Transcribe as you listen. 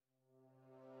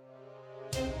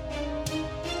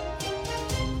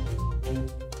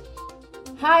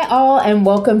Hi all, and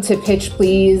welcome to Pitch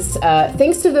Please.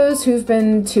 Thanks to those who've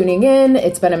been tuning in.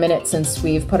 It's been a minute since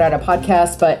we've put out a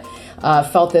podcast, but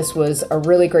felt this was a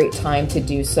really great time to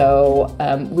do so.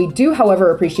 We do,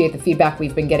 however, appreciate the feedback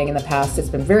we've been getting in the past. It's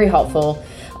been very helpful.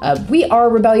 We are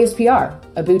Rebellious PR,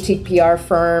 a boutique PR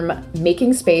firm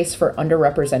making space for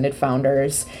underrepresented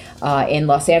founders in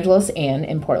Los Angeles and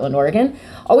in Portland, Oregon.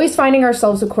 Always finding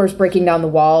ourselves, of course, breaking down the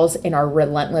walls in our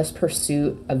relentless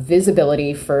pursuit of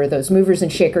visibility for those movers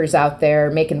and shakers out there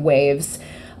making waves.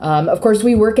 Of course,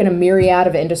 we work in a myriad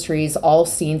of industries, all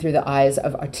seen through the eyes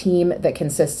of a team that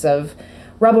consists of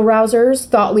rebel rousers,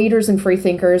 thought leaders, and free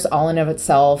thinkers, all in of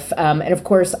itself. And of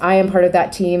course, I am part of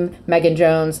that team, Megan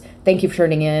Jones. Thank you for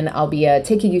tuning in. I'll be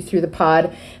taking you through the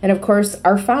pod. And of course,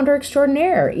 our founder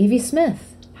extraordinaire, Evie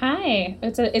Smith. Hi.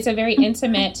 It's a very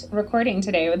intimate recording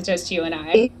today with just you and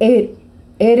I. It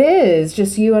is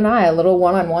just you and I, a little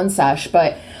one-on-one sesh,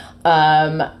 but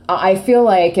I feel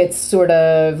like it's sort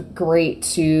of great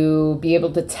to be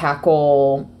able to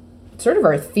tackle sort of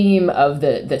our theme of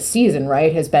the season,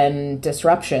 right, has been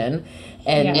disruption.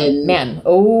 And man,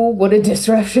 what a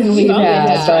disruption we've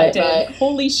had. But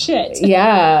holy shit.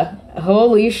 Yeah,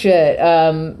 holy shit.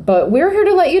 But we're here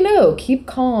to let you know, keep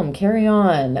calm, carry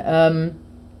on.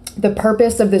 The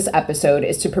purpose of this episode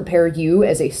is to prepare you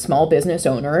as a small business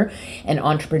owner, an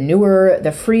entrepreneur, the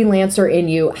freelancer in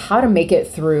you, how to make it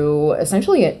through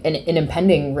essentially an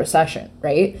impending recession,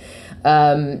 right?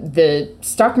 The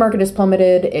stock market has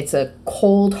plummeted. It's a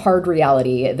cold, hard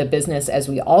reality. The business, as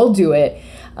we all do it,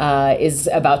 is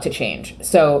about to change.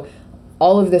 So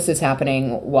all of this is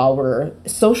happening while we're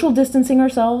social distancing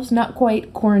ourselves, not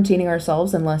quite quarantining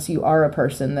ourselves, unless you are a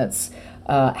person that's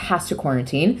has to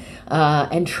quarantine,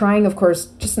 and trying, of course,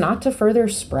 just not to further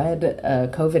spread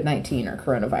COVID-19 or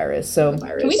coronavirus. So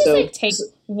can we just take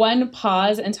one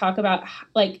pause and talk about,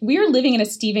 we are living in a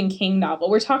Stephen King novel.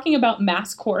 We're talking about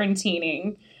mass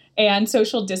quarantining and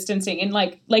social distancing and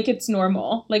like it's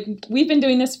normal. Like, we've been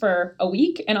doing this for a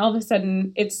week and all of a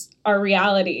sudden it's our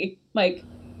reality.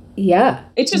 Yeah,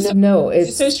 it's just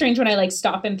it's so strange when I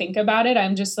stop and think about it.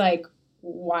 I'm just like,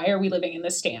 why are we living in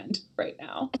the stand right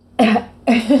now?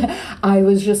 I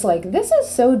was just like, this is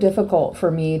so difficult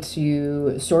for me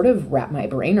to sort of wrap my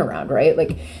brain around, right?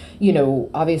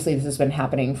 Obviously this has been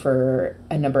happening for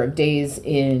a number of days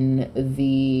in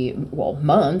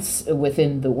months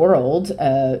within the world,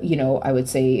 I would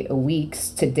say weeks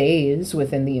to days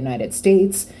within the United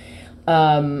States.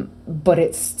 But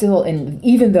it's still, and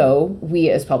even though we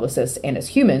as publicists and as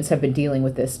humans have been dealing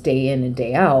with this day in and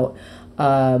day out,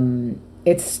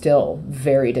 it's still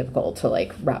very difficult to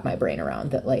wrap my brain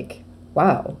around that,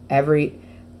 wow,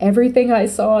 everything I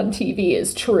saw on TV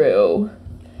is true.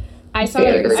 I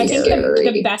think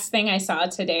the best thing I saw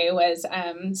today was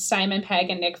Simon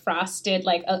Pegg and Nick Frost did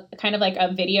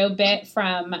a video bit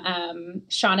from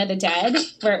Shaun of the Dead,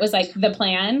 where it was the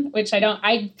plan, which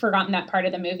I'd forgotten that part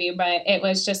of the movie, but it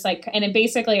was just it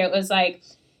was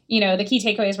the key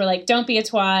takeaways were don't be a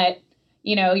twat.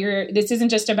 This isn't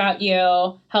just about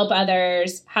you. Help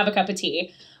others. Have a cup of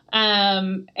tea.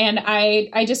 And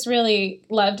I just really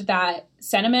loved that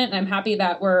sentiment. And I'm happy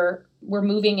that we're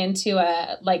moving into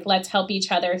a let's help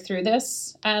each other through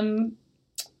this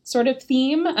sort of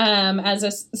theme as a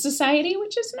society,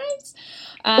 which is nice.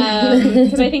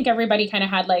 Because I think everybody kind of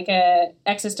had a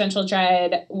existential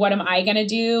dread. What am I going to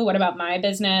do? What about my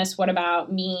business? What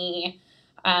about me?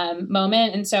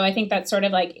 Moment. And so I think that's sort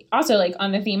of also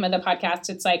on the theme of the podcast,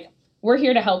 it's we're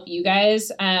here to help you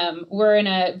guys. We're in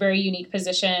a very unique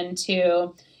position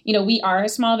to, we are a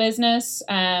small business.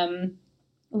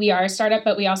 We are a startup,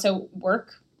 but we also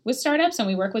work with startups and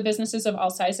we work with businesses of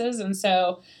all sizes. And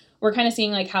so we're kind of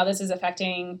seeing how this is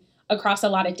affecting across a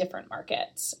lot of different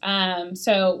markets.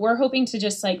 So we're hoping to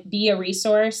just be a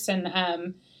resource and,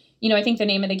 I think the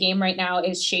name of the game right now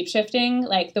is shape-shifting.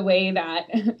 The way that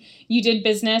you did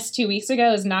business 2 weeks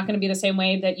ago is not going to be the same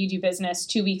way that you do business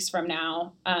 2 weeks from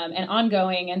now, and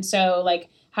ongoing. And so,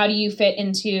 how do you fit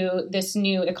into this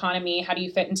new economy? How do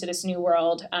you fit into this new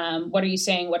world? What are you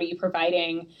saying? What are you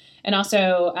providing? And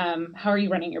also, how are you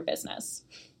running your business?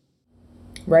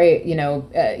 Right.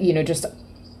 Just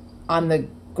on the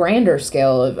grander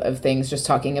scale of things, just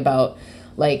talking about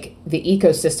the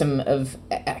ecosystem of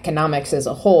economics as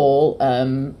a whole,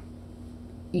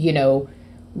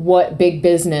 what big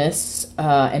business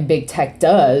and big tech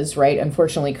does, right,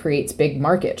 unfortunately creates big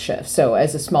market shifts. So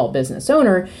as a small business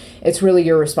owner, it's really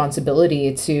your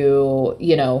responsibility to,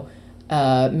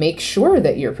 make sure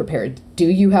that you're prepared. Do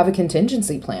you have a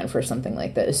contingency plan for something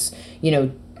like this?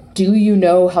 Do you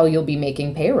know how you'll be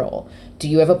making payroll? Do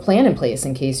you have a plan in place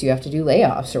in case you have to do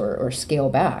layoffs or scale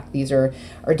back? These are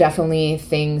definitely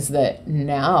things that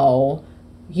now,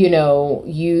 you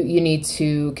need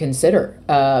to consider.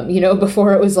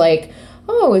 Before it was like,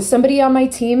 oh, is somebody on my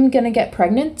team going to get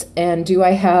pregnant? And do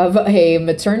I have a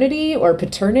maternity or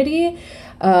paternity?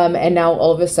 And now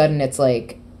all of a sudden it's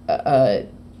like,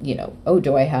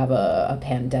 do I have a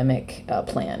pandemic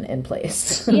plan in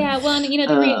place? Yeah, well, and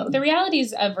the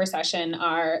realities of recession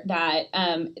are that,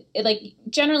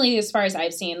 generally, as far as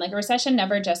I've seen, like a recession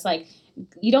never just like,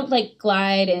 you don't like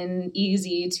glide in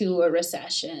easy to a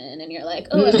recession and you're like,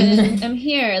 oh, I'm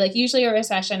here. Like usually a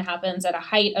recession happens at a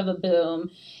height of a boom.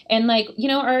 And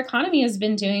our economy has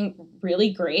been doing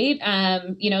really great.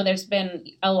 There's been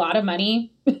a lot of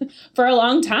money for a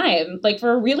long time,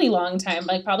 for a really long time,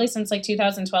 probably since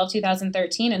 2012,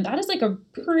 2013. And that is a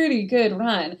pretty good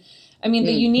run. I mean,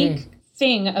 the unique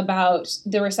thing about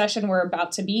the recession we're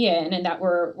about to be in and that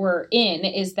we're in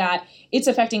is that it's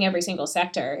affecting every single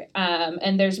sector.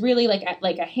 And there's really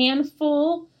a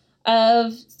handful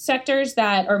of sectors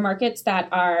that are markets that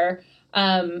are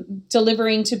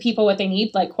delivering to people what they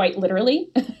need, quite literally.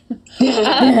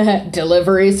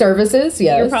 Delivery services,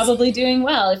 yes. You're probably doing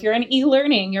well. If you're in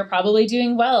e-learning, you're probably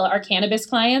doing well. Our cannabis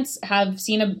clients have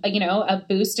seen a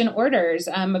boost in orders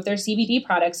of their CBD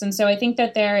products. And so I think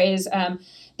that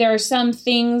there are some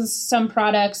things, some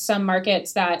products, some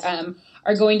markets that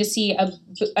are going to see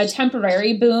a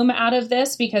temporary boom out of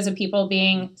this because of people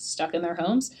being stuck in their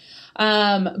homes.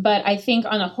 But I think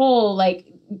on the whole,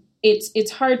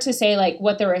 it's hard to say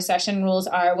what the recession rules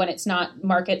are when it's not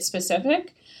market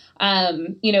specific.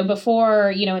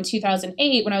 Before, in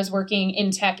 2008, when I was working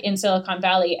in tech in Silicon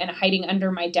Valley and hiding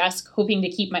under my desk, hoping to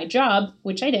keep my job,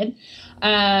 which I did,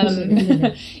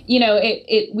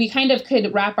 we kind of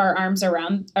could wrap our arms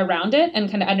around it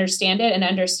and kind of understand it and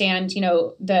understand,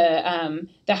 the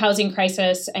housing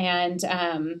crisis and,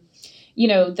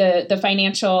 the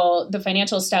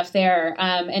financial stuff there.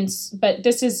 But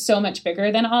this is so much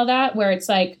bigger than all that, where it's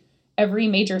every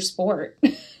major sport,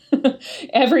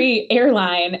 every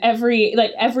airline,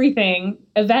 everything,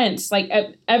 events,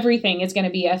 everything is going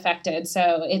to be affected.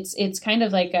 So it's kind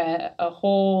of a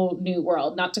whole new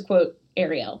world, not to quote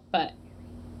Ariel, but.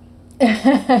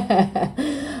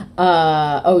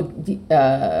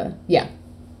 Yeah.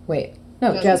 Wait,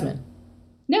 no, Jasmine.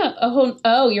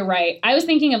 No, you're right. I was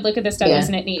thinking of Look at This Stuff,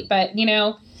 Isn't It Neat? But,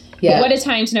 what a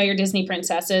time to know your Disney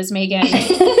princesses, Megan.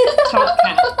 Top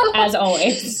cat, as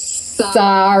always.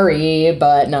 Sorry,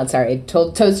 but not sorry.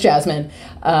 Toast Jasmine.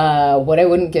 What I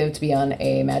wouldn't give to be on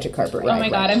a magic carpet ride. Oh my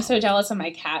God, I'm so jealous of my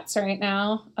cats right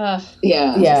now.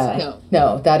 Yeah.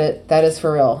 No, that is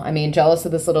for real. I mean, jealous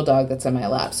of this little dog that's in my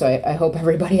lap. So I hope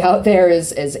everybody out there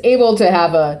is able to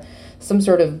have some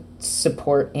sort of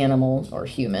support animal or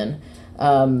human.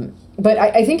 But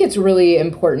I think it's really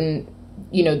important,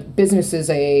 businesses,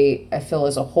 I feel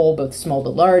as a whole, both small to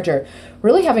large, are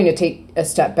really having to take a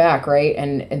step back, right?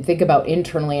 And think about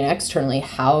internally and externally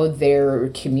how they're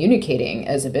communicating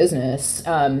as a business,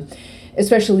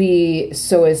 especially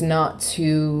so as not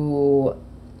to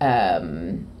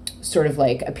sort of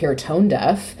appear tone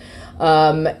deaf.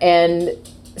 And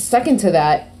second to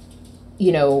that,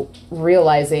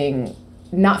 realizing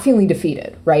not feeling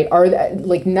defeated, right? Are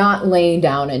not laying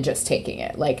down and just taking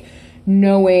it,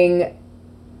 knowing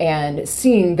and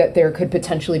seeing that there could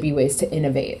potentially be ways to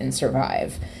innovate and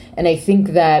survive. And I think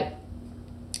that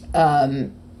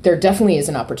there definitely is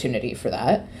an opportunity for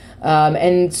that.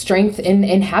 And strength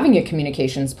in having a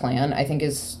communications plan, I think,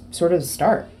 is sort of the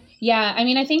start. Yeah, I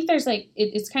mean, I think there's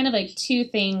it's kind of two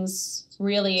things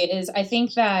really. Is I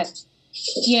think that,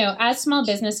 as small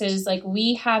businesses,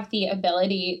 we have the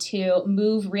ability to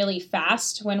move really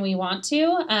fast when we want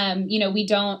to. We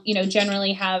don't,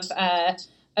 generally have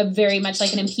a very much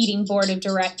an impeding board of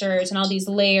directors and all these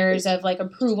layers of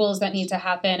approvals that need to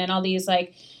happen and all these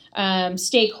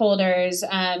stakeholders.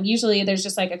 Usually there's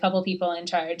just a couple people in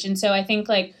charge. And so I think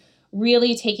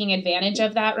really taking advantage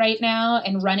of that right now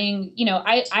and running,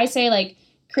 I say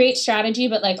create strategy,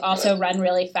 but also run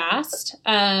really fast.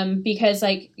 Because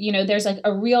there's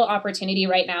a real opportunity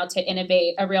right now to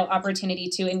innovate, a real opportunity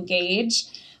to engage,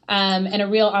 and a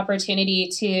real opportunity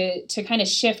to kind of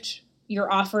shift your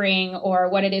offering or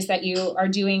what it is that you are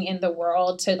doing in the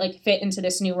world to fit into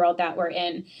this new world that we're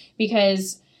in.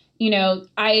 Because,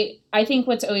 I think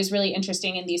what's always really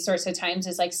interesting in these sorts of times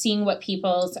is seeing what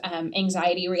people's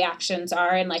anxiety reactions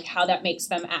are and how that makes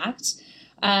them act.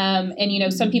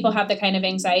 And, some people have the kind of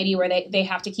anxiety where they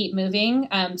have to keep moving,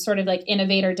 sort of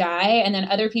innovate or die. And then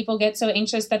other people get so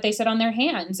anxious that they sit on their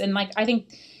hands. And I think,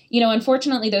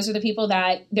 unfortunately, those are the people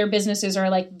that their businesses are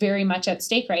like very much at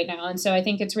stake right now. And so I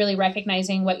think it's really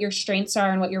recognizing what your strengths are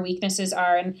and what your weaknesses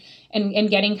are, and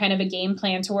getting kind of a game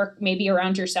plan to work maybe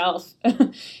around yourself,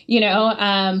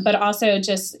 but also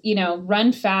just,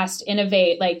 run fast,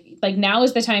 innovate. Like now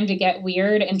is the time to get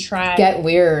weird and try. Get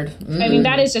weird. Mm-hmm. I mean,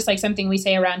 that is just like something we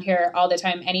say around here all the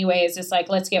time anyways. It's like,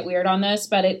 let's get weird on this,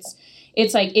 but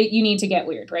it's like, you need to get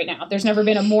weird right now. There's never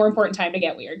been a more important time to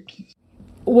get weird.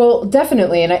 Well,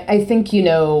 definitely. And I think,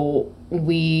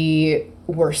 we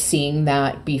were seeing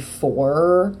that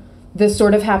before this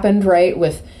sort of happened, right?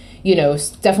 With,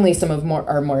 definitely some of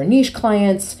our more niche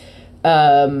clients.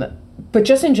 But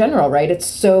just in general, right? It's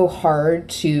so hard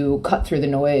to cut through the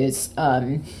noise.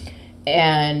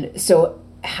 And so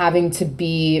having to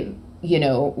be,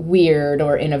 weird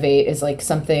or innovate is like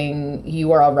something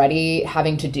you are already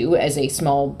having to do as a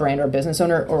small brand or business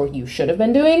owner, or you should have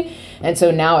been doing. And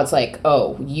so now it's like,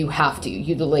 oh, you have to,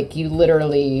 you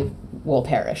literally will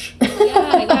perish.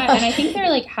 Yeah. And I think there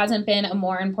hasn't been a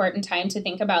more important time to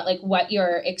think about what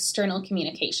your external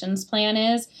communications plan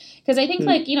is. Because I think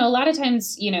a lot of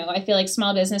times, I feel like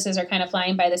small businesses are kind of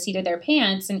flying by the seat of their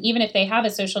pants. And even if they have a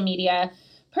social media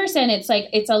person, it's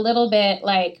a little bit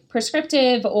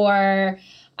prescriptive, or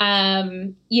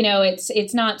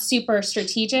it's not super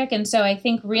strategic. And so I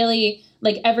think really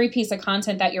every piece of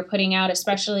content that you're putting out,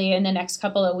 especially in the next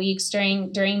couple of weeks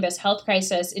during this health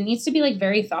crisis, it needs to be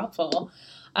very thoughtful,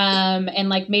 and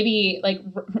maybe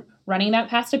running that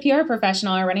past a PR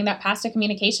professional, or running that past a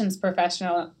communications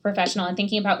professional, and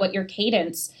thinking about what your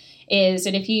cadence is.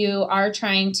 And if you are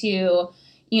trying to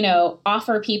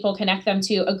offer people, connect them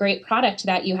to a great product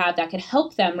that you have that could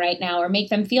help them right now or make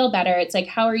them feel better, it's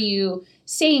how are you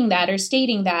saying that or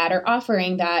stating that or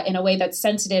offering that in a way that's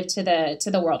sensitive to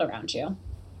the world around you?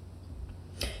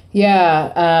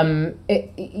 Yeah.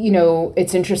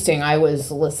 It's interesting. I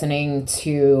was listening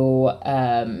to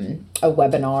a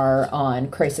webinar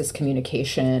on crisis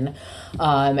communication,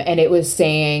 and it was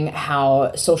saying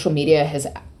how social media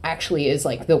actually is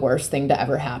the worst thing to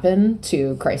ever happen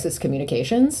to crisis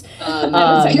communications.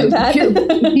 Yeah,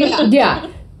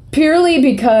 purely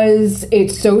because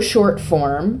it's so short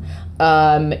form.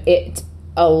 It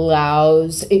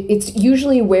allows, it's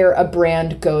usually where a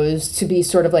brand goes to be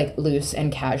sort of loose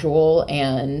and casual,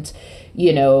 and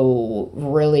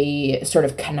really sort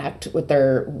of connect with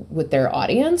their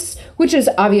audience, which is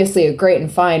obviously a great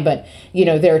and fine, but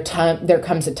there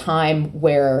comes a time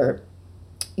where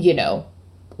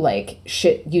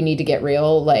shit, you need to get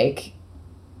real,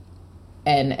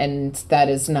 and that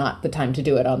is not the time to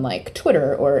do it on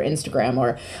Twitter or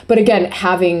Instagram, but again,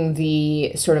 having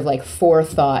the sort of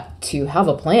forethought to have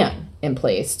a plan in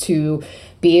place to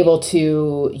be able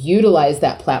to utilize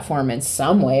that platform in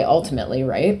some way ultimately,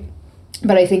 right?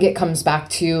 But I think it comes back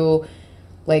to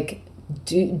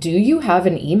do you have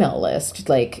an email list?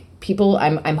 People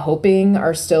I'm hoping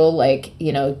are still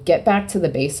get back to the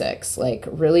basics,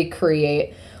 really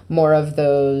create more of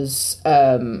those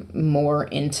more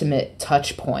intimate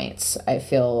touch points, I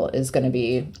feel is going to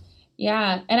be.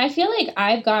 Yeah. And I feel like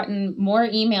I've gotten more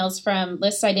emails from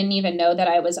lists I didn't even know that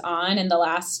I was on in the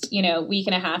last, week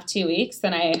and a half, 2 weeks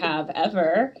than I have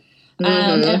ever.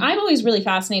 And I'm always really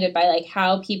fascinated by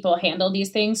how people handle these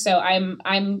things. So I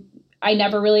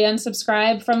never really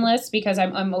unsubscribe from lists because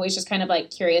I'm always just kind of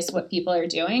curious what people are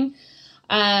doing.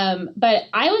 But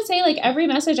I would say every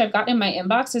message I've gotten in my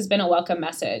inbox has been a welcome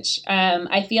message.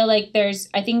 I feel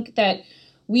I think that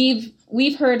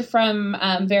we've heard from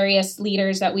various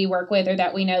leaders that we work with or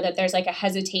that we know that there's a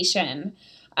hesitation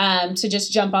to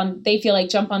just jump on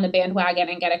the bandwagon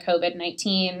and get a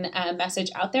COVID-19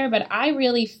 message out there. But I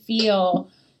really feel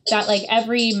that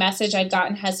every message I've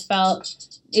gotten has felt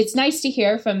it's nice to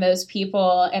hear from those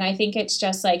people. And I think it's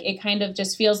just it kind of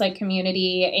just feels like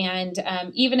community. And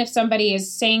even if somebody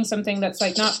is saying something that's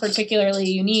not particularly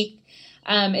unique,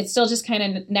 it's still just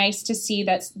kind of nice to see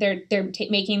that they're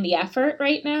making the effort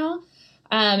right now.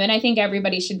 And I think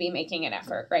everybody should be making an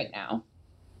effort right now.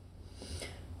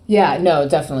 Yeah, no,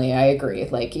 definitely. I agree.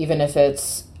 Even if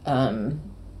it's,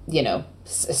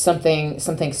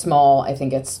 something small, I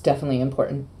think it's definitely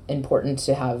important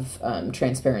to have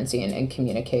transparency and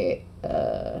communicate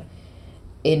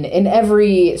in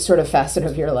every sort of facet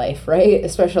of your life, right?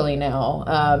 Especially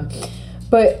now.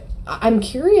 But I'm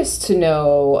curious to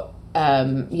know,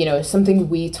 something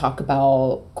we talk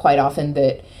about quite often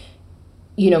that,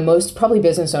 most probably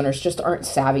business owners just aren't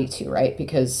savvy to, right?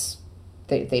 Because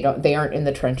they aren't in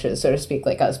the trenches, so to speak,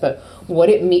 like us. But what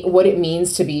it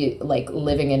means to be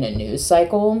living in a news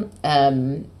cycle,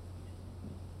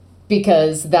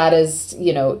 because that is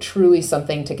truly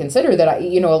something to consider that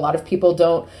a lot of people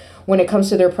don't when it comes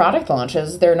to their product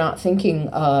launches, they're not thinking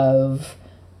of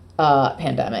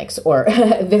pandemics, or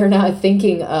they're not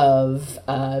thinking of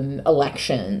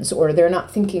elections, or they're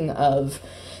not thinking of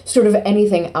sort of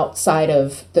anything outside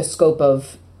of the scope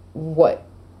of what,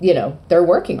 they're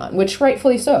working on, which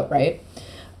rightfully so, right?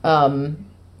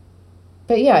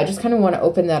 But yeah, I just kind of want to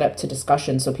open that up to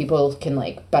discussion so people can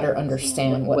better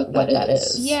understand what that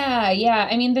is. Yeah.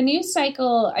 I mean, the news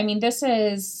cycle, this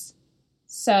is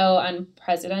so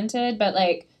unprecedented, but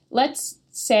let's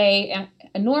say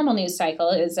a normal news cycle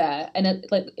is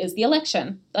the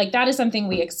election. That is something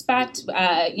we expect,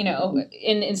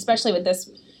 especially with this,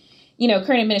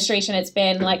 current administration. It's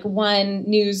been one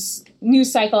news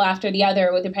cycle after the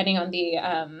other, depending on the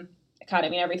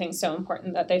economy. Everything's so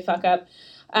important that they fuck up.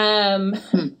 I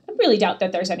really doubt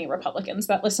that there's any Republicans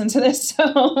that listen to this,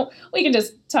 so we can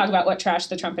just talk about what trash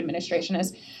the Trump administration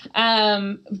is.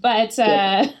 Which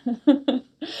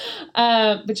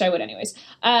I would anyways.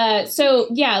 So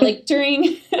yeah,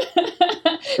 during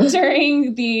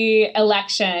during the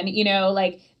election,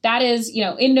 that is,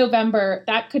 in November,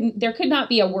 there could not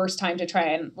be a worse time to try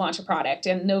and launch a product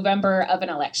in November of an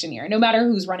election year, no matter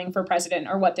who's running for president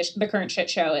or what the current shit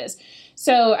show is.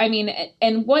 So,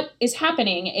 and what is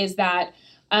happening is that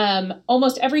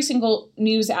almost every single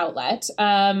news outlet,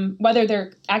 whether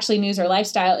they're actually news or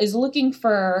lifestyle, is looking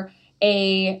for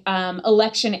a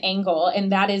election angle,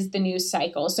 and that is the news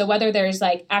cycle. So whether there's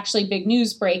actually big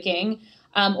news breaking,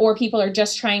 or people are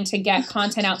just trying to get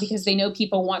content out because they know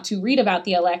people want to read about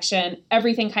the election,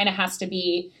 everything kind of has to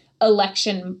be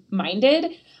election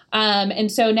minded. And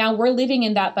so now we're living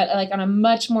in that, but on a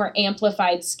much more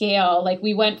amplified scale.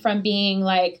 We went from being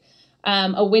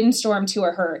a windstorm to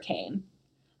a hurricane.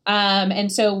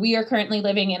 And so we are currently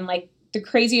living in the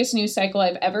craziest news cycle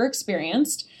I've ever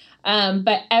experienced.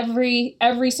 But every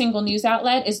single news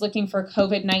outlet is looking for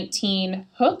COVID-19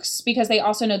 hooks because they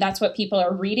also know that's what people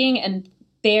are reading and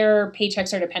their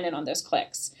paychecks are dependent on those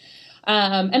clicks.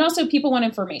 And also people want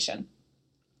information.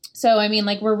 So,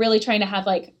 we're really trying to have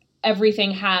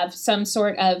everything have some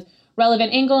sort of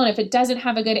relevant angle. And if it doesn't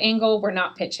have a good angle, we're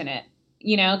not pitching it,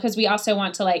 because we also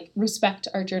want to respect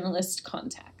our journalist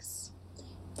context.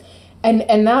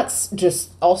 And that's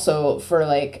just also for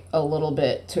a little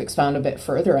bit to expound a bit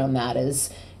further on that is,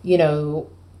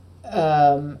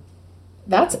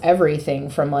 that's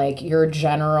everything from your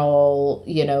general,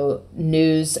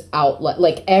 news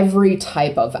outlet, every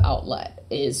type of outlet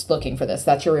is looking for this.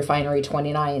 That's your Refinery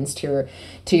 29s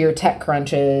to your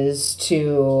TechCrunches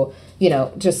to,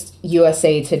 just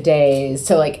USA Today's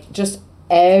to just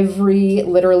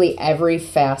literally every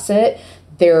facet.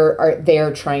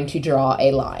 They're trying to draw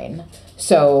a line.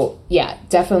 So yeah,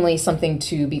 definitely something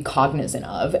to be cognizant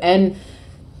of. And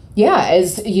yeah,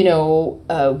 as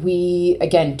we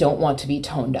again don't want to be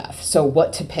tone deaf. So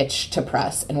what to pitch to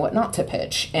press and what not to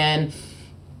pitch. And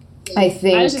I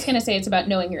was just gonna say it's about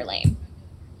knowing your lane.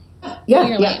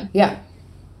 Yeah.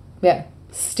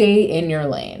 Stay in your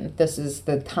lane. This is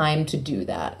the time to do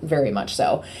that, very much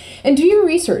so. And do your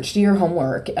research, do your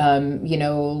homework.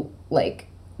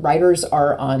 Writers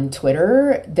are on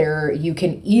Twitter. You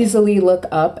can easily look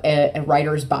up a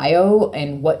writer's bio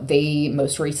and what they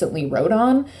most recently wrote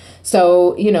on.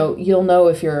 So, you'll know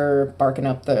if you're barking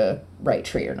up the right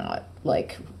tree or not.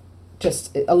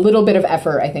 Just a little bit of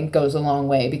effort, I think, goes a long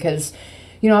way because,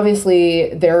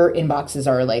 obviously their inboxes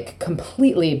are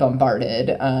completely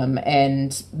bombarded,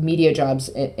 and media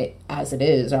jobs as it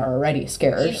is are already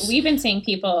scarce. We've been seeing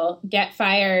people get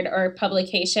fired or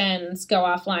publications go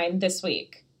offline this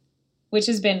week, which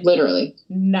has been literally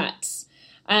nuts.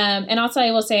 And also I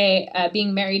will say,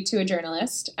 being married to a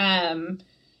journalist,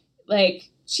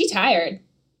 she's tired,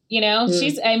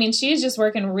 she is just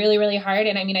working really, really hard.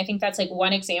 And I think that's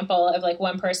one example of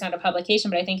one person at a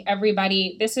publication, but I think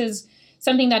this is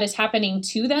something that is happening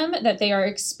to them, that they are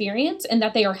experienced and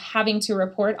that they are having to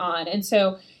report on. And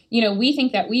so, we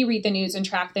think that we read the news and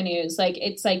track the news.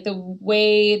 It's the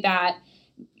way that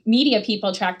media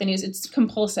people track the news, it's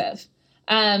compulsive.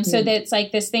 So that's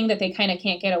this thing that they kind of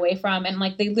can't get away from. And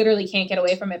they literally can't get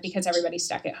away from it because everybody's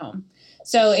stuck at home.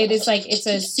 So it is it's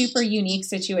a super unique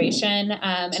situation.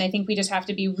 And I think we just have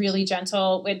to be really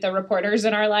gentle with the reporters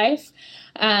in our life,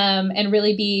 and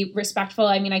really be respectful.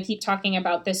 I keep talking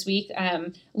about this week,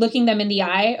 looking them in the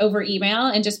eye over email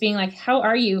and just being how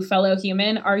are you, fellow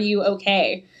human? Are you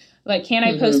okay? Can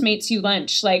I Postmates you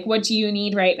lunch? What do you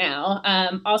need right now?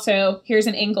 Also, here's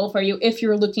an angle for you if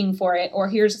you're looking for it, or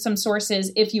here's some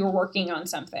sources if you're working on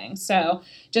something. So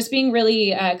just being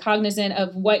really cognizant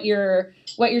of what you're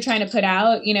trying to put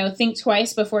out. Think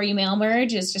twice before you mail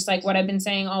merge is just what I've been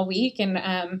saying all week.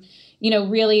 And,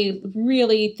 really,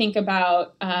 really think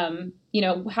about,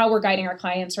 how we're guiding our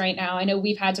clients right now. I know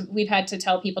we've had to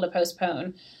tell people to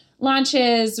postpone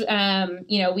launches.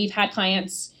 We've had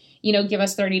clients, give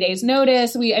us 30 days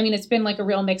notice. It's been like a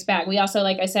real mixed bag. We also,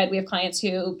 like I said, we have clients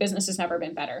who business has never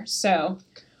been better. So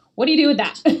what do you do with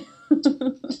that?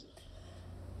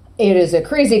 It is a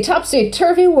crazy,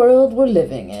 topsy-turvy world we're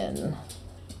living in.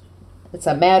 It's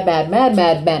a mad.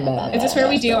 Is this where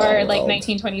we do our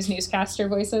 1920s newscaster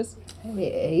voices?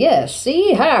 Yes,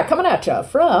 see, coming at you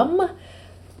from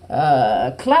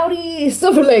cloudy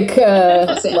Silver Lake,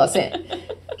 Los Angeles,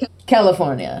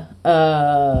 California.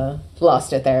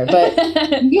 Lost it there, but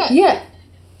yeah.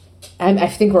 I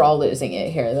think we're all losing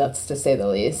it here. That's to say the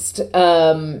least.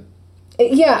 You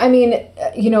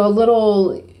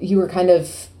were kind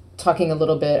of talking a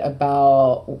little bit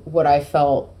about what I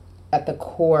felt at the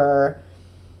core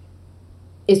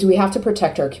is, do we have to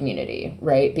protect our community,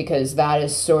 right? Because that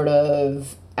is sort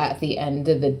of, at the end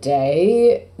of the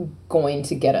day, going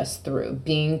to get us through.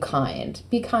 Being kind,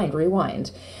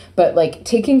 rewind. But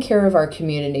taking care of our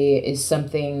community is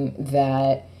something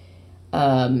that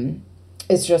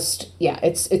is just,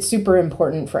 it's super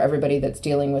important for everybody that's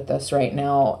dealing with this right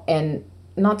now. And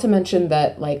not to mention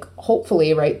that,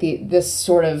 hopefully, right, this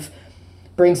sort of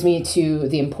brings me to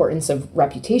the importance of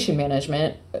reputation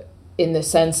management, in the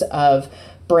sense of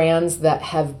brands that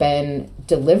have been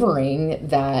delivering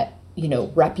that,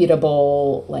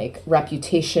 reputable,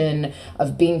 reputation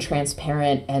of being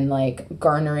transparent and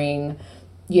garnering,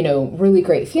 really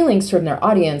great feelings from their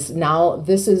audience. Now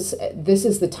this is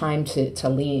the time to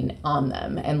lean on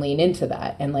them and lean into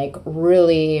that and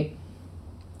really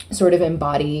sort of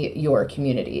embody your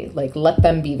community, let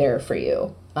them be there for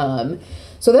you.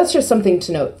 So that's just something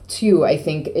to note too, I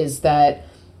think, is that,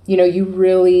 you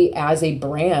really, as a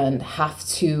brand, have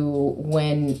to,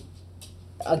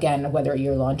 whether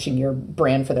you're launching your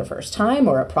brand for the first time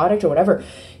or a product or whatever,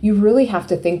 you really have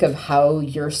to think of how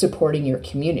you're supporting your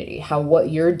community, how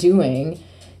what you're doing,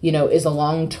 is a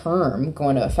long-term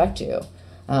going to affect you.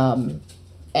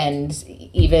 And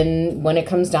even when it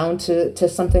comes down to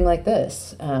something like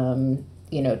this,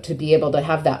 to be able to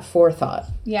have that forethought.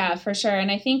 Yeah, for sure. And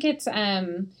I think it's,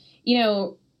 I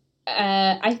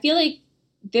feel like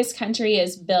this country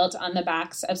is built on the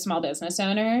backs of small business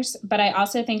owners, but I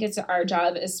also think it's our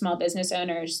job as small business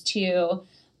owners to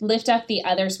lift up the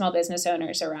other small business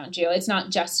owners around you. It's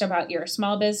not just about your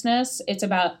small business. It's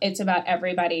about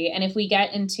everybody. And if we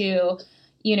get into,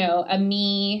 a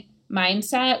me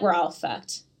mindset, we're all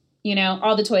fucked.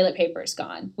 All the toilet paper is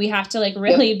gone. We have to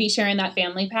really be sharing that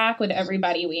family pack with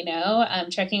everybody we know,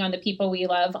 checking on the people we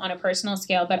love on a personal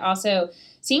scale, but also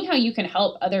seeing how you can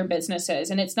help other businesses.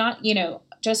 And it's not,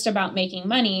 just about making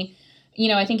money.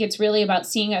 I think it's really about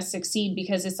seeing us succeed,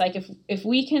 because it's if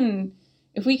we can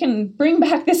bring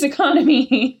back this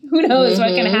economy, who knows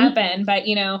what can happen. But,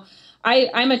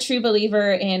 I'm a true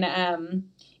believer in,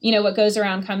 what goes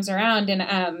around comes around.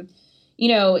 And,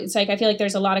 it's I feel like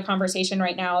there's a lot of conversation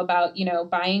right now about,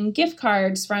 buying gift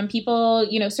cards from people,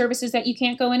 services that you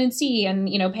can't go in and see, and,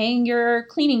 paying your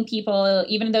cleaning people,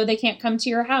 even though they can't come to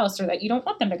your house, or that you don't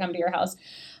want them to come to your house.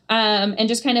 And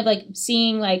just kind of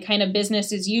seeing kind of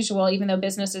business as usual, even though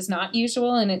business is not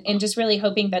usual, and just really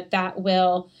hoping that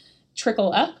will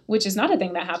trickle up, which is not a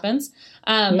thing that happens,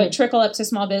 but trickle up to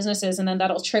small businesses, and then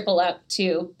that'll trickle up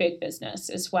to big business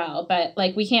as well. But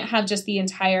we can't have just the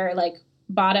entire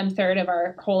bottom third of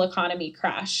our whole economy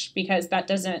crash, because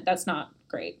that's not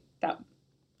great. That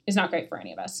is not great for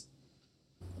any of us.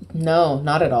 No,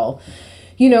 not at all.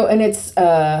 And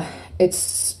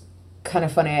it's kind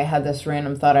of funny. I had this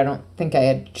random thought I don't think I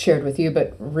had shared with you,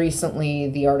 but recently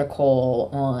the article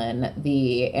on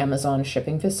the Amazon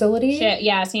shipping facility.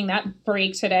 Yeah, seeing that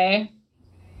break today.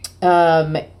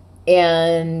 And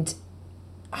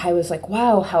I was like,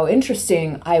 wow, how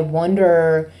interesting. I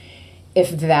wonder if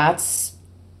that's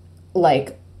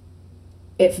the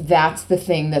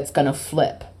thing that's going to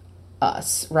flip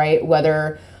us, right?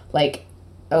 Whether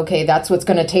okay, that's what's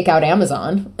going to take out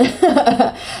Amazon.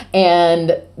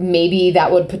 And maybe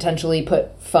that would potentially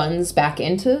put funds back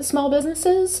into small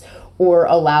businesses or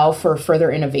allow for further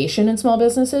innovation in small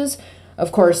businesses.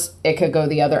 Of course, it could go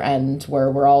the other end where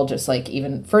we're all just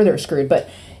even further screwed. But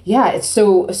yeah, it's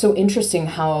so interesting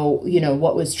how,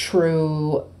 what was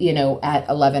true, at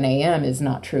 11 a.m. is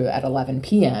not true at 11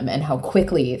 p.m. and how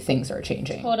quickly things are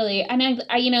changing. Totally. And I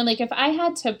if I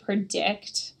had to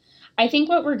predict, I think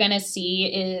what we're going to see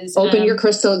is... get out your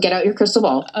crystal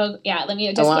ball. Oh, yeah. Let me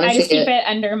I just keep it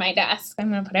under my desk.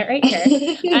 I'm going to put it right here.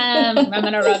 I'm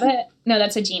going to rub it. No,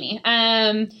 that's a genie.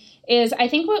 I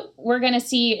think what we're going to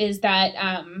see is that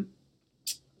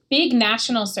big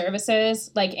national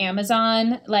services like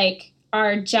Amazon, like,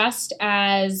 are just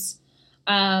as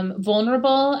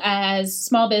vulnerable as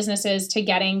small businesses to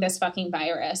getting this fucking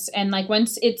virus. And like,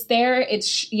 once it's there,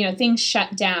 it's, things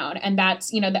shut down, and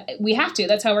that's, we have to,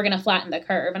 that's how we're going to flatten the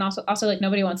curve. And also like,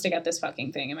 nobody wants to get this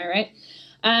fucking thing. Am I right?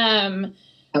 Am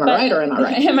I right or am I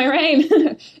right? Am I right?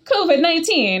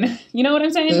 COVID-19. You know what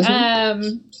I'm saying?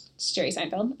 It's Jerry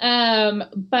Seinfeld.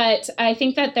 But I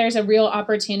think that there's a real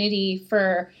opportunity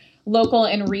for local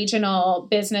and regional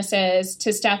businesses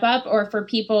to step up, or for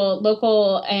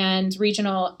local and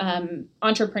regional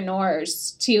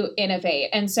entrepreneurs to innovate.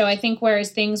 And so I think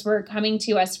whereas things were coming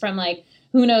to us from like,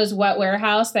 who knows what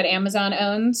warehouse that Amazon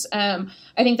owns, I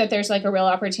think that there's like a real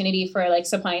opportunity for like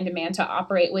supply and demand to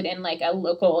operate within like a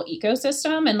local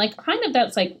ecosystem. And like, kind of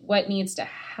that's like what needs to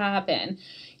happen.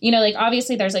 Like,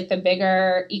 obviously there's like the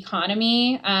bigger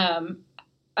economy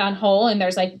on whole, and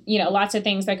there's like, lots of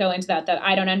things that go into that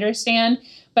I don't understand.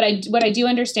 But what I do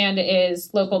understand is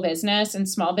local business and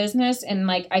small business. And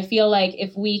like, I feel like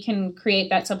if we can create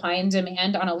that supply and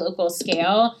demand on a local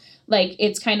scale, like,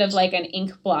 it's kind of like an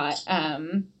ink blot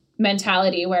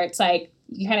mentality, where it's like,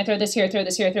 you kind of throw this here, throw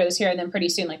this here, throw this here, and then pretty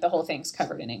soon, like, the whole thing's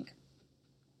covered in ink.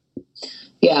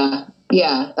 Yeah.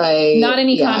 Not an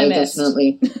economist. I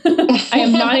definitely. I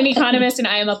am not an economist, and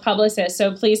I am a publicist.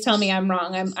 So please tell me I'm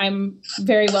wrong. I'm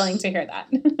very willing to hear that.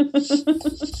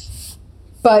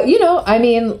 But I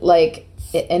mean, like,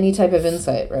 any type of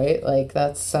insight, right? Like,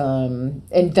 that's and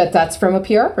that's from a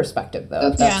PR perspective,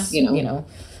 though. That's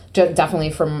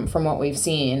definitely from what we've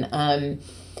seen.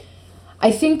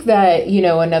 I think that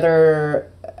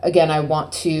again, I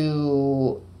want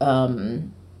to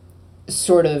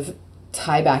sort of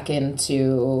tie back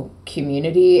into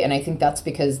community. And I think that's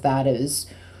because that is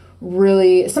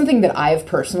really something that I've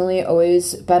personally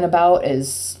always been about,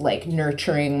 is like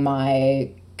nurturing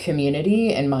my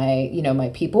community and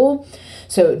my people.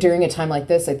 So during a time like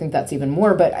this, I think that's even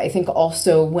more. But I think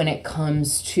also when it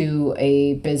comes to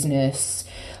a business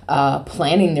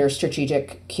planning their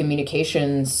strategic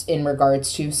communications in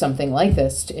regards to something like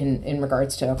this, in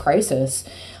regards to a crisis,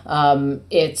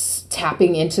 it's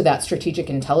tapping into that strategic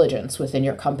intelligence within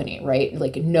your company, right?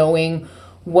 Like, knowing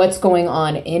what's going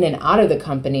on in and out of the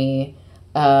company,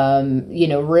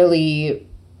 really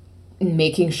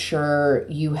making sure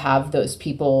you have those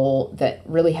people that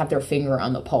really have their finger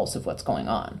on the pulse of what's going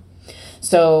on.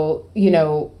 So,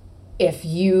 if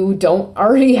you don't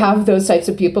already have those types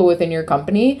of people within your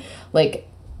company, like,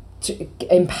 to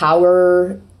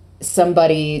empower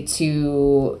somebody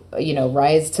to,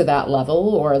 rise to that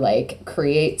level, or like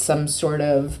create some sort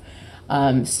of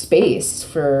space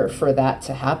for that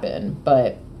to happen.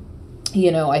 But,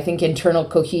 I think internal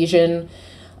cohesion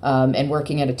and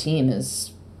working at a team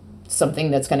is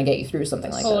something that's going to get you through something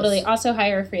like this. Totally. Also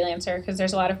hire a freelancer, because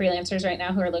there's a lot of freelancers right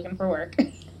now who are looking for work.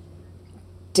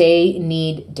 They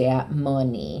need that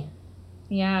money.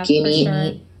 Yeah, they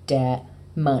need that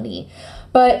money.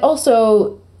 But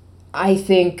also, I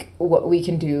think what we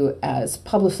can do as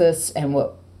publicists, and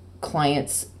what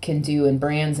clients can do, and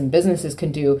brands and businesses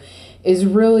can do, is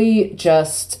really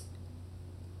just,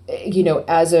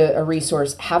 as a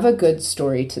resource, have a good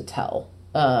story to tell.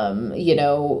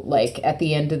 Like, at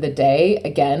the end of the day,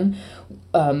 again,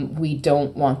 we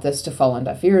don't want this to fall on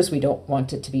deaf ears. We don't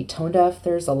want it to be tone deaf.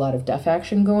 There's a lot of deaf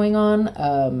action going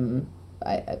on.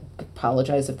 I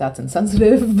apologize if that's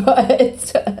insensitive,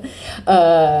 but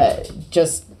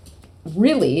just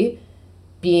really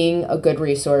being a good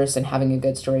resource and having a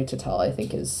good story to tell, I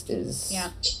think is yeah.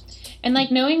 And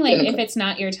like, knowing like if it's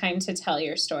not your time to tell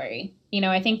your story,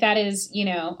 I think that is,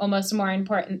 almost more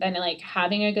important than like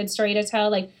having a good story to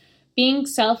tell. Like, being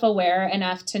self-aware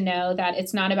enough to know that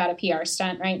it's not about a PR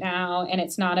stunt right now, and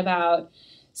it's not about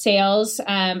sales.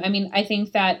 I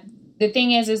think that the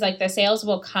thing is like, the sales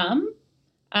will come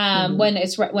when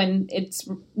it's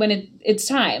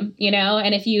time,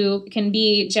 and if you can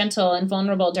be gentle and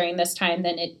vulnerable during this time,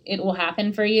 then it will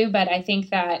happen for you. But I think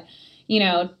that,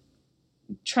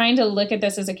 trying to look at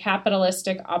this as a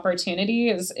capitalistic opportunity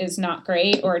is not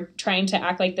great, or trying to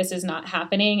act like this is not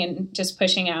happening and just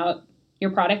pushing out your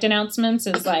product announcements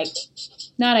is like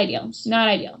not ideal.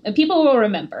 And people will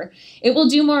remember. It will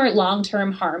do more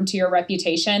long-term harm to your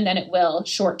reputation than it will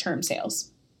short-term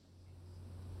sales.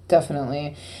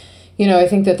 Definitely. I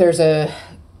think that there's a,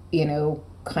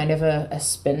 kind of a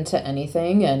spin to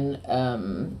anything. And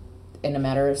in a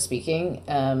matter of speaking,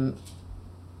 I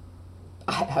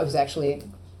was actually,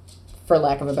 for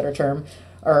lack of a better term,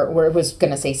 or was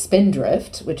going to say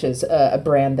Spindrift, which is a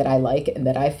brand that I like and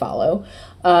that I follow.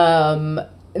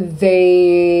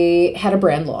 They they had a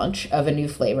brand launch of a new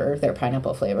flavor, their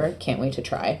pineapple flavor. Can't wait to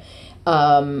try.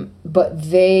 But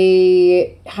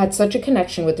they had such a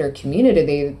connection with their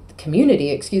community,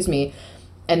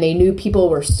 and they knew people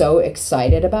were so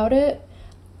excited about it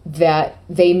that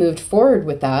they moved forward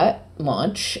with that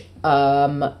launch,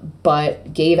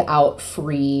 but gave out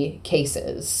free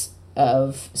cases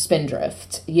of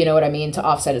Spindrift. You know what I mean? To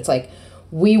offset, it's like,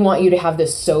 we want you to have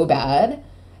this so bad,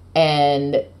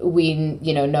 and we,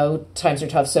 know times are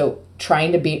tough. So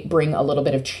trying to bring a little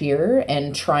bit of cheer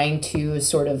and trying to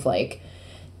sort of like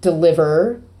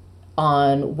deliver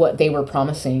on what they were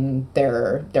promising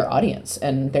their audience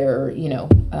and their,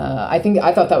 I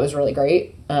thought that was really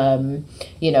great. And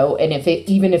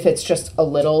even if it's just a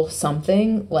little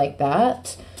something like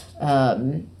that, a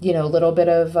little bit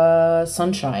of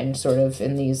sunshine sort of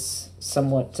in these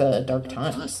somewhat dark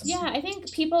times. Yeah, I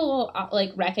think people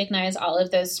will recognize all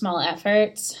of those small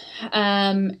efforts.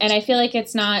 And I feel like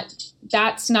that's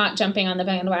not jumping on the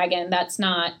bandwagon. That's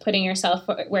not putting yourself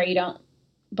where you don't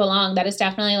belong. That is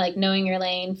definitely knowing your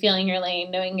lane, feeling your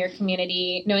lane, knowing your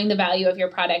community, knowing the value of your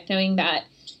product, knowing that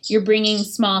you're bringing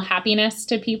small happiness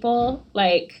to people.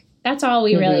 That's all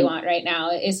we really want right now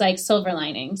is silver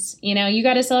linings. You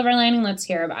got a silver lining, let's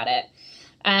hear about it.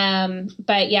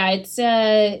 But yeah, it's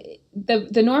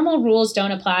the normal rules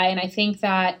don't apply. And I think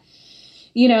that,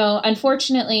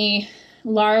 unfortunately,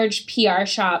 large PR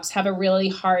shops have a really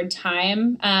hard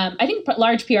time. I think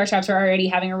large PR shops are already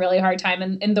having a really hard time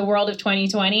in the world of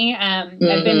 2020. I've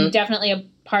been definitely a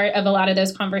part of a lot of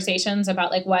those conversations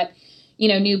about what,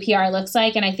 new PR looks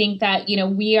like. And I think that,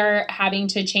 we are having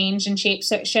to change and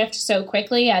shift so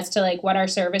quickly as to what our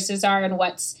services are and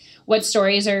what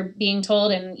stories are being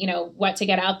told and, what to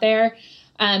get out there.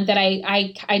 That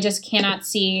I just cannot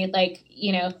see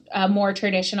a more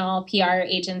traditional PR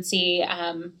agency,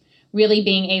 really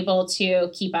being able to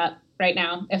keep up right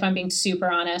now, if I'm being super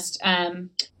honest.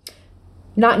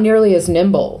 Not nearly as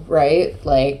nimble, right?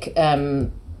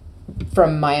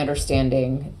 From my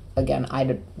understanding, again,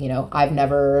 I've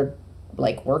never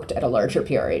worked at a larger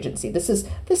PR agency. This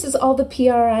is all the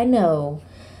PR I know.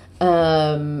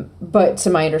 But to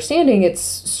my understanding, it's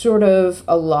sort of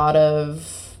a lot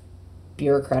of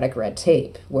bureaucratic red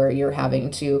tape where you're having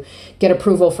to get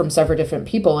approval from several different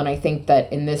people. And I think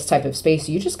that in this type of space,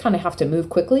 you just kind of have to move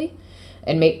quickly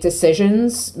and make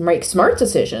smart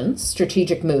decisions,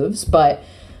 strategic moves, but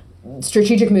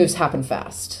strategic moves happen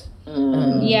fast.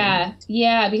 Yeah,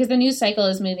 because the news cycle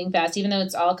is moving fast, even though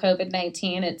it's all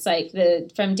COVID-19.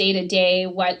 It's from day to day,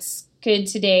 what's good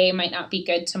today might not be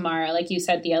good tomorrow. Like you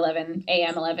said, the 11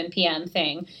 a.m., 11 p.m.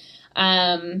 thing.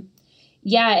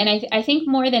 Yeah, and I think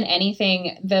more than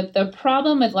anything, the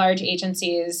problem with large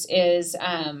agencies is,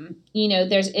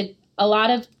 a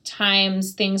lot of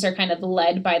times things are kind of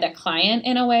led by the client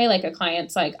in a way. A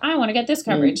client's I want to get this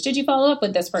coverage. Did you follow up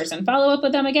with this person? Follow up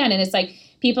with them again. And it's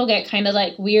people get kind of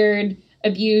weird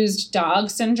abused dog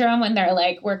syndrome when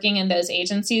they're working in those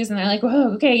agencies. And they're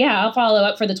whoa, okay, yeah, I'll follow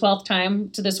up for the 12th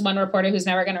time to this one reporter who's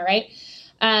never going to write.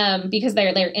 Because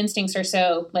their instincts are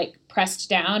so pressed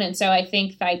down. And so I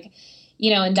think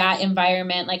in that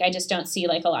environment, I just don't see a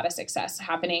lot of success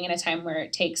happening in a time where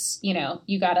it takes,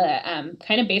 you gotta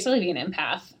kind of basically be an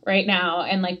empath right now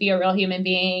and be a real human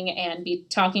being and be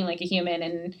talking like a human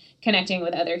and connecting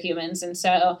with other humans. And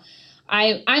so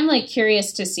I'm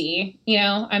curious to see,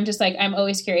 I'm just I'm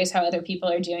always curious how other people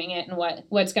are doing it and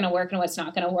what's going to work and what's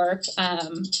not going to work.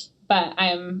 But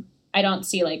I don't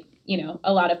see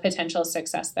a lot of potential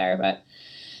success there, but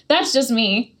that's just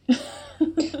me.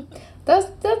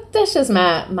 That's just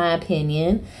my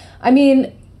opinion. I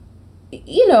mean,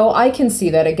 I can see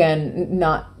that, again,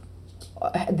 not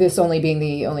this only being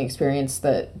the only experience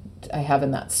that I have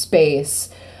in that space.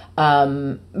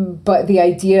 But the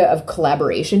idea of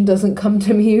collaboration doesn't come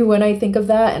to me when I think of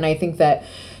that. And I think that,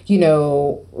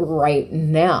 right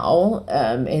now,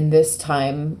 in this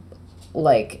time,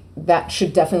 that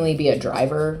should definitely be a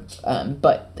driver.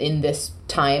 But in this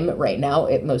time right now,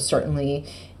 it most certainly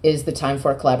is the time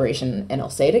for collaboration. And I'll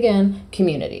say it again,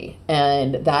 community.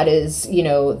 And that is,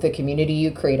 the community you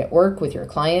create at work with your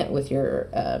client, with your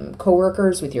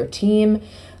coworkers, with your team.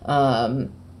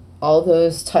 All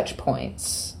those touch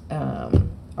points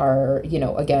are,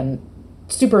 again,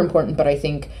 super important, but I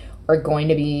think are going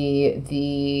to be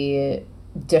the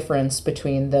difference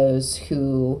between those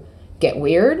who get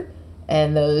weird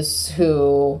and those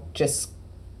who just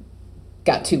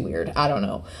got too weird. I don't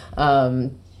know.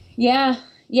 Yeah.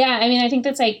 I mean, I think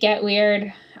that's get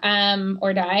weird,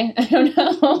 or die. I don't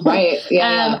know. Right.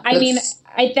 Yeah. I mean,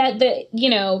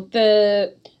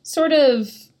 the sort of,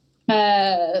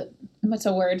 what's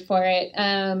a word for it?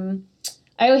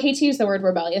 I hate to use the word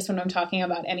rebellious when I'm talking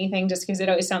about anything just because it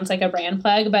always sounds like a brand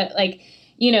plug, but like,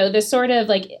 you know, the sort of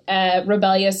like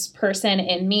rebellious person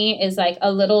in me is like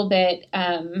a little bit,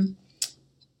 I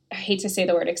hate to say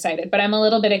the word excited, but I'm a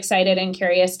little bit excited and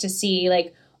curious to see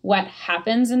like what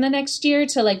happens in the next year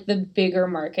to like the bigger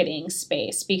marketing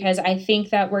space, because I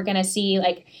think that we're going to see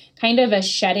like kind of a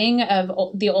shedding of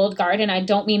the old guard. And I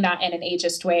don't mean that in an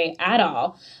ageist way at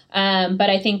all. But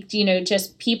I think, you know,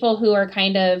 just people who are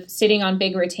kind of sitting on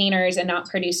big retainers and not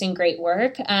producing great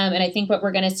work. And I think what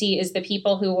we're going to see is the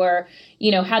people who were, you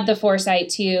know, had the foresight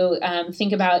to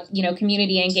think about, you know,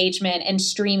 community engagement and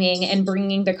streaming and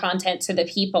bringing the content to the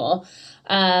people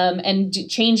and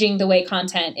changing the way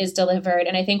content is delivered.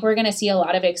 And I think we're going to see a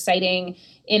lot of exciting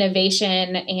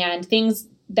innovation and things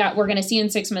that we're going to see in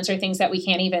 6 months are things that we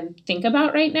can't even think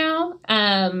about right now.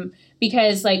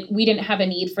 Because like we didn't have a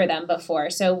need for them before.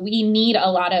 So we need a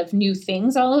lot of new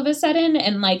things all of a sudden.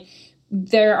 And like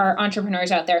there are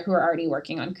entrepreneurs out there who are already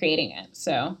working on creating it.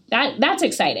 So that's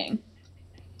exciting.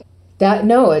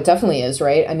 No, it definitely is,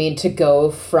 right? I mean, to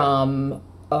go from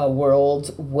a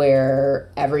world where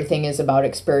everything is about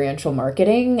experiential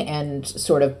marketing and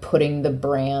sort of putting the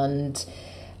brand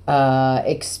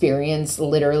experience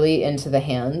literally into the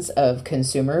hands of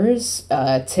consumers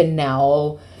to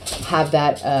now have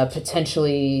that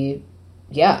potentially,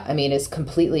 is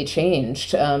completely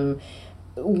changed.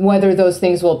 Whether those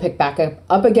things will pick back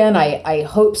up again, I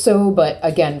hope so, but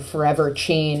again, forever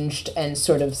changed and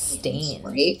sort of stained.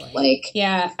 Right? Like,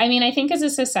 yeah, I mean, I think as a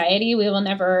society, we will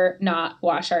never not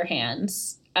wash our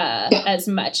hands as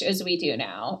much as we do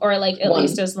now, or like at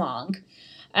least as long.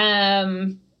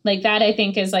 Like that, I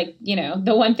think is like, you know,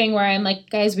 the one thing where I'm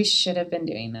like, guys, we should have been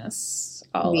doing this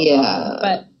all along,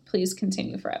 but please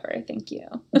continue forever. Thank you.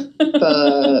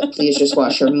 But please just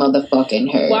wash your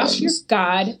motherfucking hands. Wash your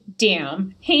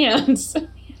goddamn hands.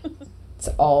 That's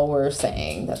all we're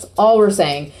saying.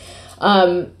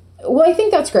 Well, I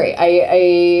think that's great.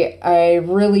 I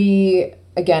really,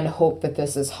 again, hope that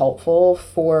this is helpful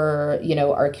for, you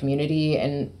know, our community,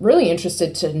 and really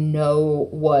interested to know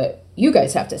what you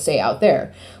guys have to say out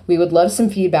there. We would love some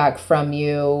feedback from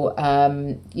you.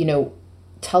 You know,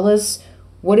 tell us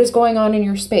what is going on in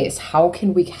your space. How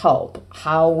can we help?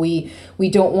 We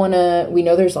don't want to, we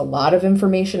know there's a lot of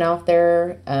information out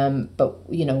there, but,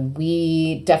 you know,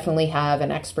 we definitely have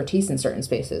an expertise in certain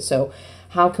spaces. So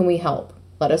how can we help?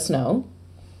 Let us know.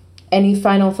 Any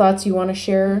final thoughts you want to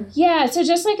share? Yeah, so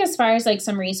just like as far as like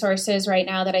some resources right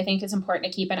now that I think is important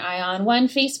to keep an eye on. One,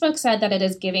 Facebook said that it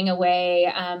is giving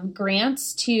away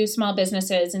grants to small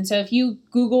businesses. And so if you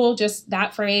Google just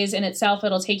that phrase in itself,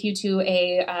 it'll take you to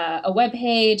a web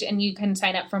page and you can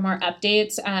sign up for more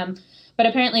updates. But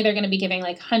apparently they're going to be giving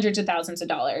like hundreds of thousands of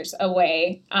dollars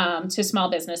away to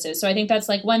small businesses. So I think that's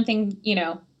like one thing, you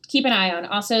know, keep an eye on.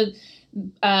 Also,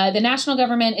 the national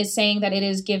government is saying that it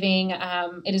is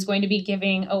going to be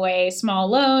giving away small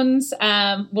loans.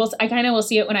 I kind of will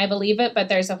see it when I believe it, but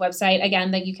there's a website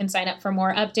again that you can sign up for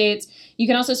more updates. You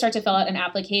can also start to fill out an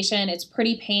application. It's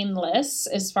pretty painless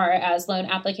as far as loan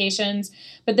applications.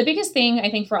 But the biggest thing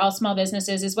I think for all small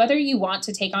businesses is whether you want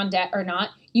to take on debt or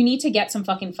not, you need to get some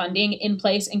fucking funding in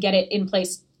place and get it in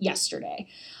place yesterday.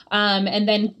 And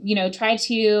then, you know, try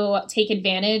to take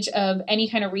advantage of any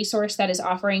kind of resource that is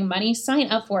offering money.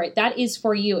 Sign up for it. That is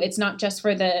for you. It's not just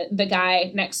for the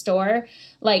guy next door.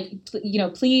 Like, you know,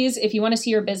 please, if you want to see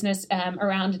your business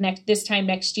around this time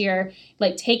next year,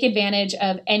 like take advantage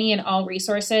of any and all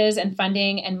resources and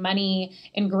funding and money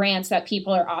and grants that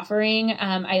people are offering.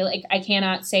 I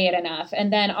cannot say it enough.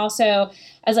 And then also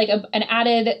as like an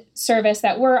added service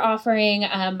that we're offering,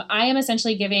 I am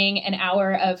essentially giving an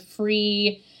hour of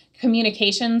free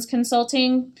communications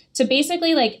consulting to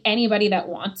basically like anybody that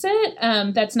wants it,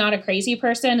 that's not a crazy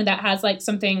person and that has like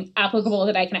something applicable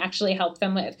that I can actually help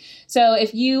them with. So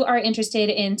if you are interested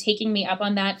in taking me up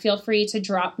on that, feel free to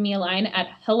drop me a line at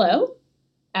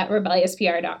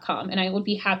hello@rebelliousPR.com and I would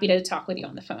be happy to talk with you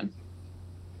on the phone.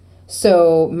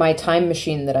 So my time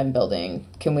machine that I'm building,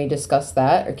 can we discuss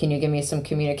that? Or can you give me some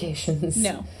communications?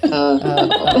 No.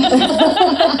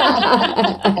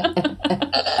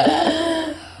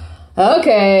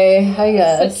 Okay, I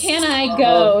guess. So can I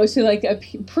go to like a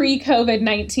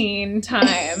pre-COVID-19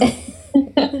 time?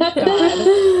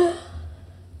 God.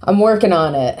 I'm working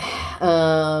on it.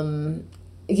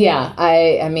 Yeah,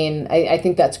 I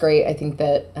think that's great. I think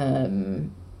that,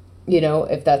 you know,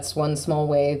 if that's one small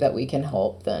way that we can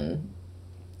help, then,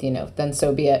 you know, then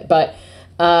so be it. But,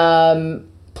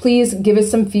 Please give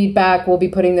us some feedback. We'll be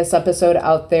putting this episode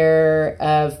out there.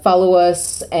 Follow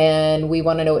us, and we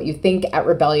want to know what you think at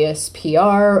Rebellious PR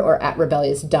or at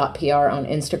rebellious.pr on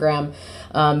Instagram.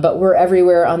 But we're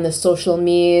everywhere on the social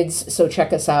medias, so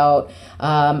check us out.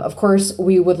 Of course,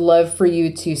 we would love for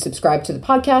you to subscribe to the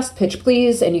podcast, Pitch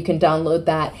Please, and you can download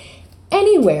that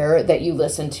anywhere that you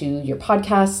listen to your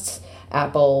podcasts.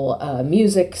 Apple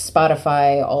Music,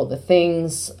 Spotify, all the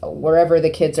things, wherever the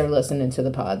kids are listening to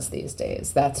the pods these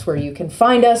days. That's where you can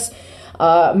find us.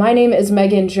 My name is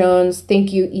Megan Jones.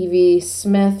 Thank you, Evie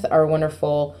Smith, our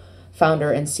wonderful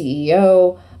founder and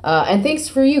CEO. And thanks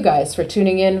for you guys for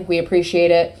tuning in. We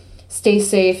appreciate it. Stay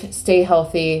safe, stay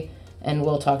healthy, and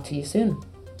we'll talk to you soon.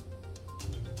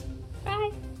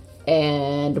 Bye.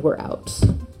 And we're out.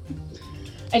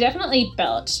 I definitely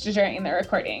belched during the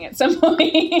recording at some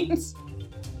point.